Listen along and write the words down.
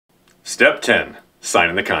Step 10.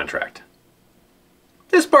 Signing the contract.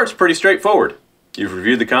 This part's pretty straightforward. You've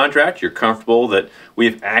reviewed the contract, you're comfortable that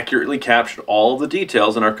we've accurately captured all of the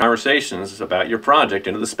details in our conversations about your project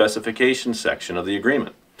into the specifications section of the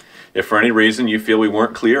agreement. If for any reason you feel we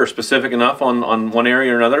weren't clear or specific enough on one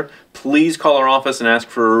area or another, please call our office and ask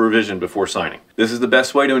for a revision before signing. This is the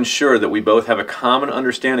best way to ensure that we both have a common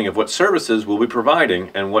understanding of what services we'll be providing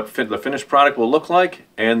and what the finished product will look like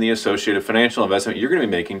and the associated financial investment you're going to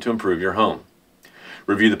be making to improve your home.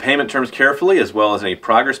 Review the payment terms carefully, as well as any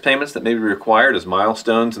progress payments that may be required as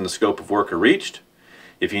milestones in the scope of work are reached.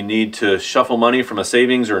 If you need to shuffle money from a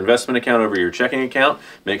savings or investment account over your checking account,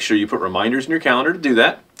 make sure you put reminders in your calendar to do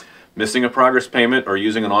that. Missing a progress payment or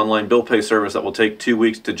using an online bill pay service that will take 2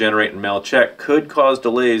 weeks to generate and mail a check could cause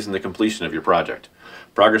delays in the completion of your project.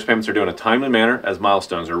 Progress payments are due in a timely manner as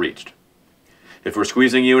milestones are reached. If we're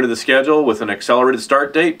squeezing you into the schedule with an accelerated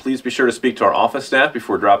start date, please be sure to speak to our office staff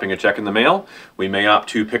before dropping a check in the mail. We may opt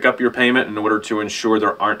to pick up your payment in order to ensure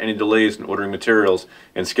there aren't any delays in ordering materials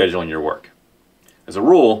and scheduling your work. As a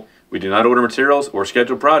rule, we do not order materials or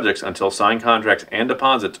schedule projects until signed contracts and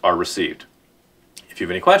deposits are received. If you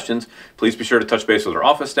have any questions, please be sure to touch base with our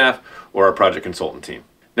office staff or our project consultant team.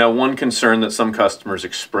 Now, one concern that some customers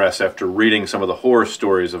express after reading some of the horror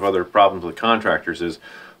stories of other problems with contractors is,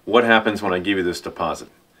 what happens when I give you this deposit?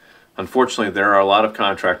 Unfortunately, there are a lot of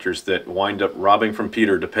contractors that wind up robbing from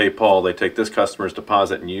Peter to pay Paul. They take this customer's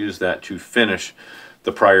deposit and use that to finish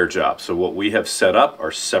the prior job. So what we have set up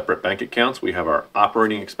are separate bank accounts. We have our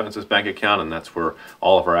operating expenses bank account, and that's where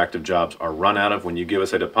all of our active jobs are run out of. When you give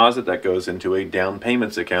us a deposit, that goes into a down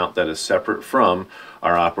payments account that is separate from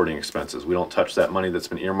our operating expenses. We don't touch that money that's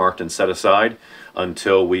been earmarked and set aside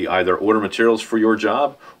until we either order materials for your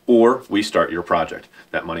job or we start your project.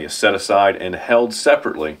 That money is set aside and held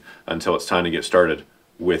separately until it's time to get started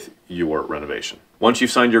with your renovation. Once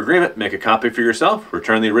you've signed your agreement, make a copy for yourself,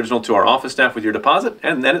 return the original to our office staff with your deposit,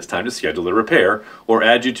 and then it's time to schedule the repair or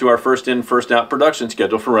add you to our first in, first out production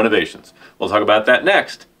schedule for renovations. We'll talk about that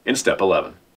next in Step 11.